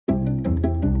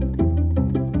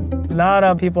A lot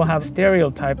of people have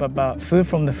stereotype about food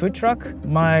from the food truck.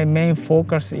 My main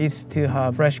focus is to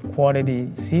have fresh quality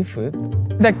seafood.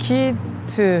 The key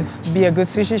to be a good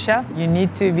sushi chef, you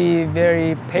need to be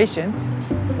very patient.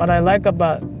 What I like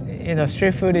about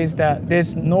street food is that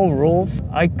there's no rules.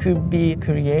 I could be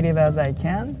creative as I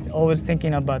can, always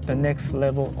thinking about the next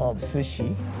level of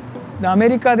sushi. アメ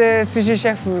リカで寿司シ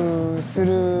ェフす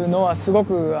るのはすご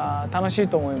く楽しい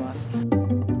と思います。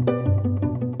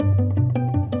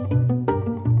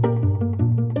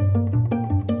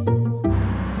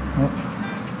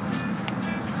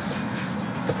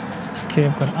Okay,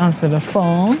 I'm gonna answer the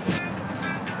phone.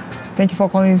 Thank you for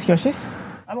calling Yoshi's.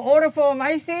 I'm order for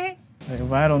Maisi.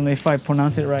 I don't know if I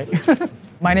pronounce it right.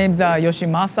 My name's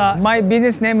Yoshimasa. My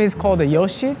business name is called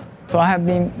Yoshi's. So I have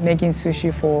been making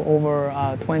sushi for over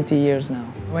 20 years now.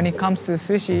 When it comes to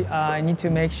sushi, I need to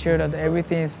make sure that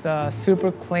everything is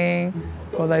super clean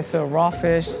because I serve raw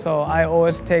fish. So I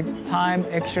always take time,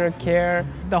 extra care.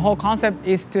 The whole concept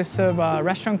is to serve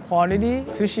restaurant quality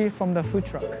sushi from the food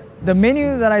truck. The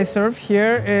menu that I serve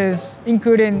here is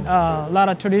including a lot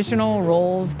of traditional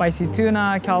rolls, spicy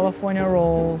tuna, California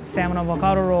rolls, salmon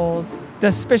avocado rolls. The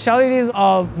specialties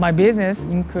of my business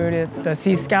included the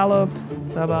sea scallop.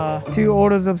 So I have 2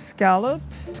 orders of scallop.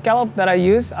 Scallop that I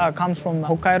use comes from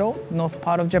Hokkaido, north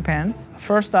part of Japan.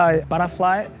 First I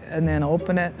butterfly and then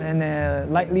open it and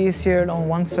then lightly sear it on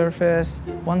one surface,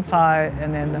 one side,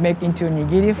 and then make into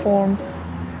nigiri form.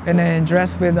 And then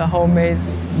dress with the homemade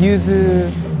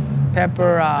yuzu,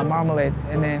 pepper marmalade,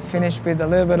 and then finish with a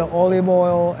little bit of olive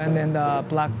oil and then the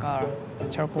black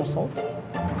charcoal salt.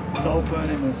 It's open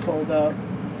and it's sold out.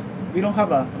 We don't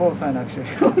have a call sign actually.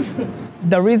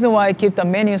 The reason why I keep the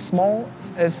menu small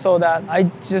is so that I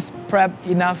just prep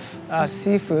enough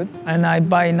seafood and I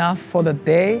buy enough for the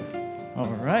day. All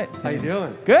right. How you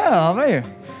doing? Good. How about you?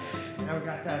 Now we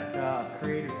got that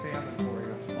creative salmon for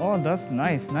you. Oh, that's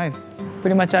nice, nice.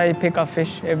 Pretty much I pick up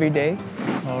fish every day.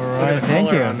 All right,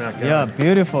 thank you. Yeah,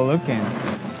 beautiful looking.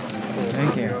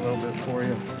 Thank you. A little bit for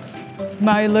you.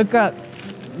 Now I look at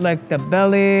like the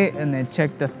belly and then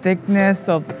check the thickness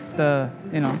of the,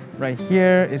 right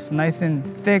here. It's nice and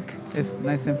thick. It's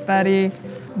nice and fatty.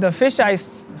 The fish I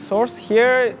source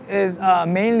here is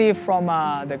mainly from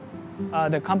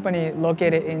the company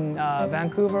located in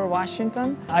Vancouver,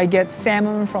 Washington. I get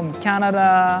salmon from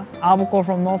Canada, avocado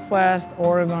from Northwest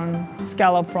Oregon,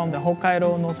 scallop from the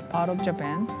Hokkaido, north part of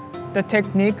Japan. The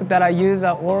technique that I use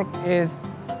at work is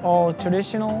all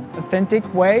traditional, authentic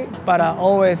way, but I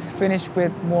always finish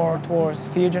with more towards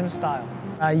fusion style.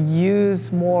 I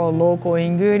use more local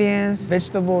ingredients,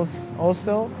 vegetables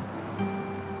also.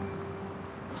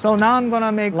 So now I'm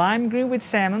gonna make lime green with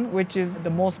salmon, which is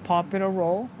the most popular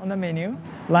roll on the menu.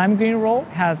 Lime green roll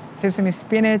has sesame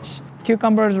spinach,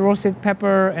 cucumbers, roasted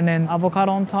pepper, and then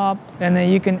avocado on top. And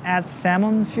then you can add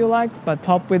salmon if you like, but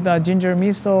top with ginger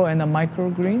miso and the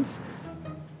microgreens.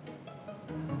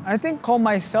 I think call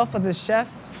myself as a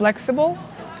chef flexible.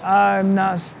 I'm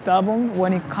not stubborn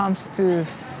when it comes to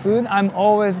food. I'm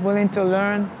always willing to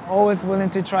learn, always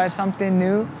willing to try something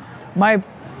new. My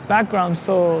background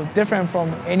so different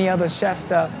from any other chef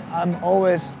that I'm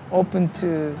always open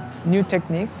to new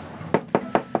techniques.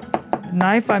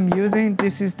 Knife I'm using,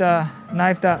 this is the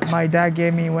knife that my dad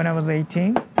gave me when I was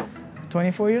 18,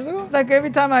 24 years ago. Like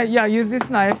every time I use this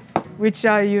knife, which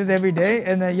I use every day,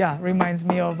 and reminds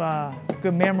me of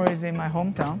good memories in my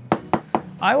hometown.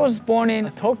 I was born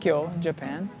in Tokyo,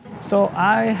 Japan. So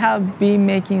I have been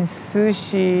making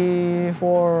sushi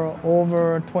for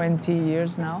over 20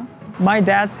 years now. My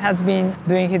dad has been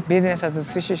doing his business as a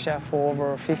sushi chef for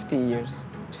over 50 years.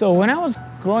 So when I was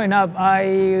growing up, I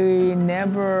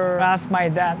never asked my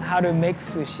dad how to make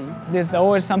sushi. There's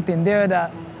always something there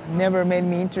that never made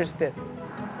me interested.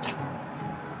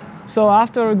 So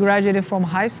after I graduated from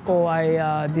high school,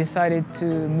 I decided to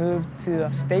move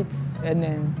to States and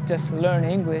then just learn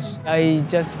English. I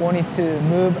just wanted to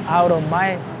move out of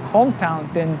my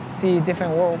hometown, then see a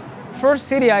different world. First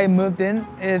city I moved in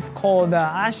is called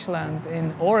Ashland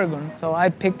in Oregon. So I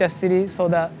picked a city so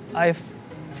that I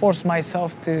forced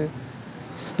myself to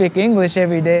speak English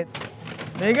every day.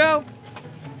 There you go.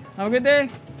 Have a good day.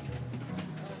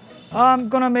 I'm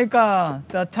gonna make the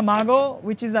tamago,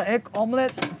 which is an egg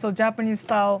omelet. So Japanese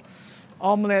style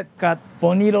omelet got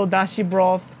bonito dashi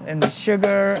broth and the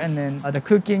sugar and then the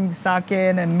cooking sake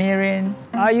and mirin.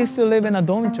 I used to live in a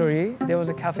dormitory. There was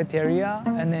a cafeteria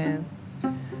and then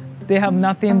they have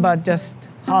nothing but just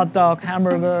hot dog,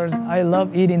 hamburgers. I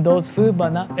love eating those food, but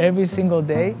not every single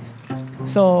day.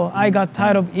 So I got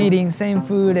tired of eating same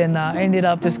food and ended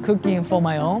up just cooking for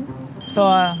my own. So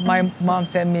my mom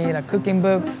sent me the cooking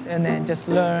books and then just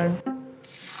learn.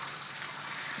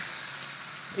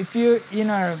 If you're in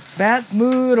a bad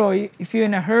mood or if you're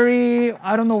in a hurry,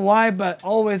 I don't know why, but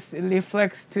always it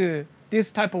reflects to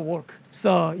this type of work.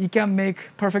 So you can't make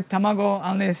perfect tamago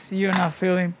unless you're not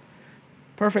feeling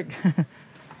perfect.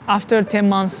 After 10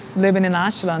 months living in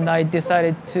Ashland, I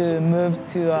decided to move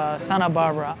to Santa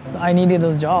Barbara. I needed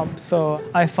a job, so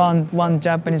I found one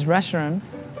Japanese restaurant.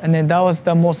 And then that was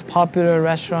the most popular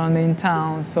restaurant in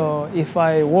town. So if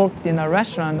I worked in a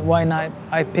restaurant, why not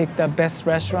I pick the best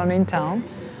restaurant in town?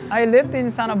 I lived in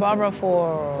Santa Barbara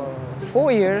for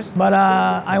 4 years, but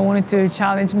I wanted to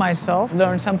challenge myself,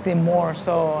 learn something more.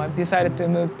 So I decided to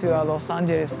move to Los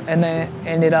Angeles and then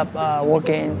ended up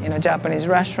working in a Japanese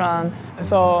restaurant.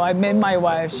 So I met my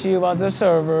wife. She was a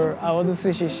server. I was a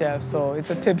sushi chef. So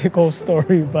it's a typical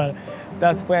story, but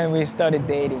that's when we started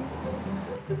dating.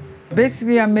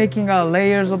 Basically, I'm making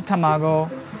layers of tamago.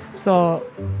 So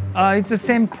it's the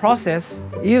same process.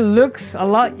 It looks a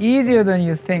lot easier than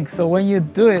you think. So when you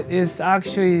do it, it's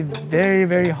actually very,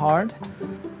 very hard.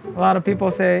 A lot of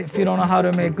people say if you don't know how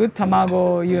to make good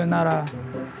tamago, you're not a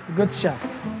good chef.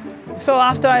 So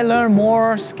after I learned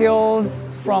more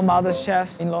skills from other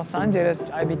chefs in Los Angeles,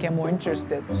 I became more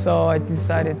interested. So I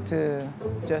decided to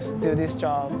just do this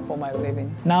job for my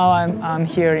living. Now I'm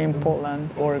here in Portland,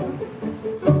 Oregon.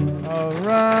 All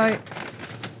right.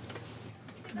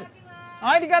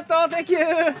 Arigato, thank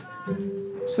you.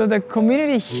 So the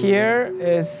community here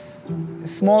is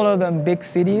smaller than big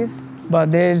cities,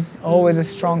 but there's always a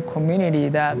strong community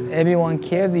that everyone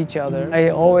cares each other. I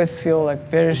always feel like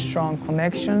very strong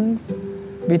connections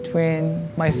between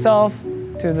myself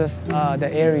to the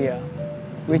area,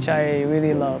 which I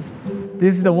really love.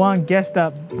 This is the one guest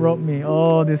that brought me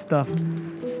all this stuff,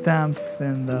 stamps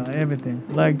and everything.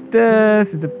 Like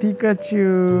this, the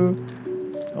Pikachu,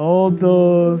 all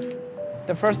those.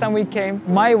 The first time we came,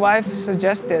 my wife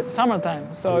suggested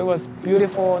summertime, so it was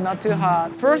beautiful, not too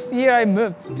hot. First year I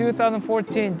moved,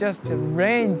 2014, just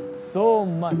rained so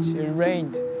much, it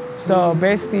rained. So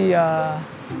basically,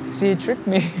 she tricked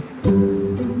me.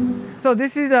 So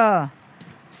this is a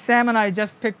salmon I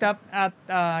just picked up at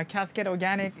Cascade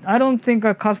Organic. I don't think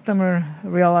a customer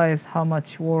realized how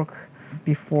much work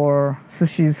before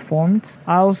sushi is formed.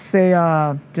 I'll say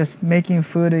just making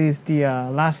food is the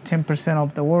last 10%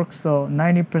 of the work, so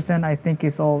 90% I think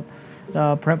is all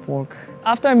prep work.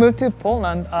 After I moved to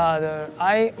Poland,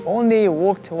 I only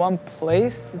worked one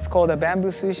place. It's called a Bamboo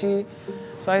Sushi.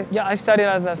 So I started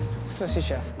as a sushi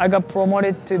chef. I got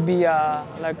promoted to be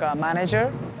like a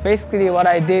manager. Basically what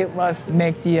I did was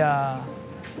make the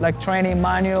like training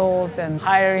manuals and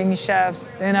hiring chefs.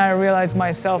 Then I realized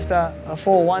myself that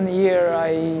for 1 year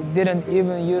I didn't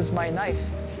even use my knife.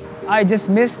 I just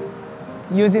missed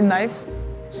using knives.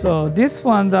 So this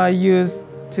one I use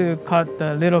to cut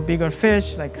the little bigger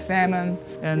fish like salmon.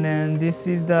 And then this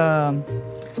is the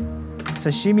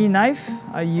sashimi knife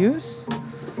I use.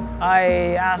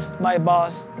 I asked my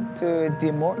boss to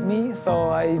demote me,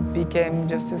 so I became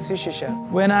just a sushi chef.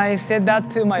 When I said that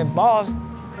to my boss,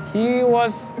 he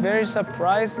was very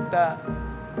surprised that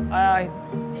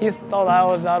he thought I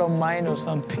was out of mind or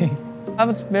something. I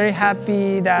was very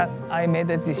happy that I made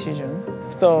that decision.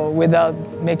 So without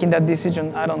making that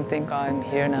decision, I don't think I'm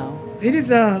here now. It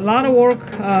is a lot of work,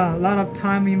 a lot of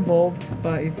time involved,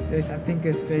 but I think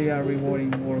it's very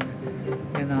rewarding work.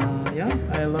 And yeah,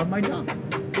 I love my job.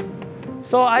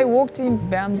 So I worked in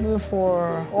bamboo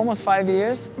for almost 5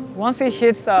 years. Once it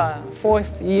hits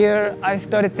 4th year, I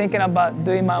started thinking about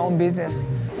doing my own business.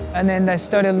 And then I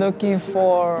started looking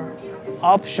for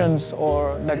options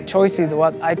or like choices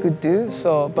what I could do.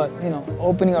 So, but you know,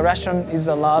 opening a restaurant is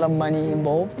a lot of money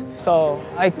involved. So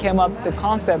I came up with the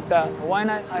concept that why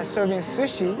not I serving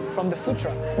sushi from the food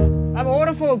truck. I have an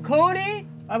order for Cody.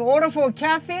 I have an order for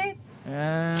Kathy.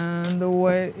 And the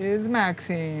wait is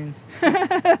Maxine.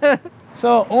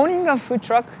 So owning a food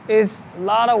truck is a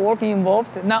lot of work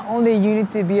involved. Not only you need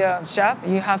to be a chef,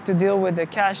 you have to deal with the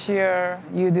cashier,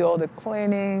 you do all the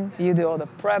cleaning, you do all the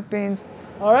prepping.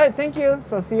 All right, thank you.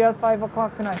 So see you at 5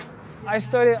 o'clock tonight. I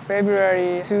started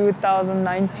February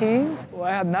 2019.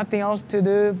 I had nothing else to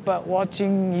do but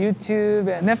watching YouTube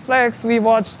and Netflix. We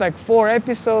watched like 4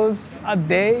 episodes a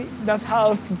day. That's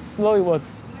how slow it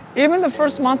was. Even the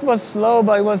first month was slow,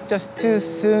 but it was just too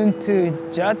soon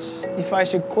to judge if I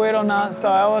should quit or not. So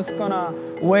I was gonna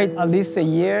wait at least a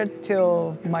year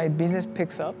till my business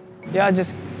picks up. Yeah, I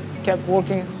just kept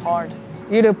working hard.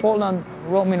 Eater Portland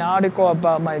wrote me an article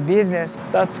about my business.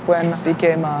 That's when I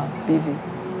became busy.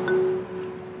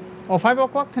 Oh, 5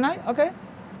 o'clock tonight? Okay.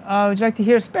 Would you like to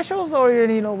hear specials or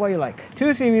you know what you like?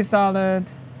 2 seaweed salad,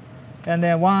 and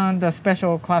then 1 the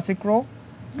special classic roll.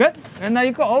 Good. And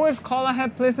you can always call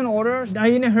ahead, place an order. Are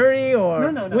you in a hurry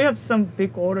or? No. We have some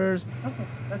big orders. Okay,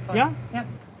 that's fine. Yeah? Yeah.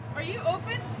 Are you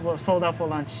open? We're sold out for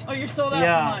lunch. Oh, you're sold out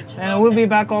Yeah. for lunch. And Okay. we'll be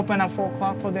back open at 4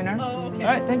 o'clock for dinner. Oh, okay.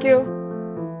 All right, thank you.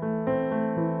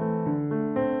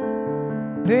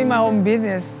 Doing my own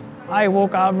business, I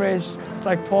work average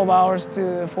like 12 hours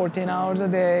to 14 hours a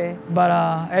day. But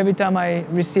every time I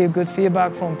receive good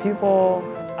feedback from people,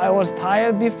 I was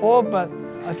tired before, but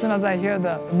as soon as I hear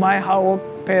that my hard work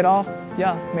paid off,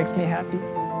 yeah, makes me happy.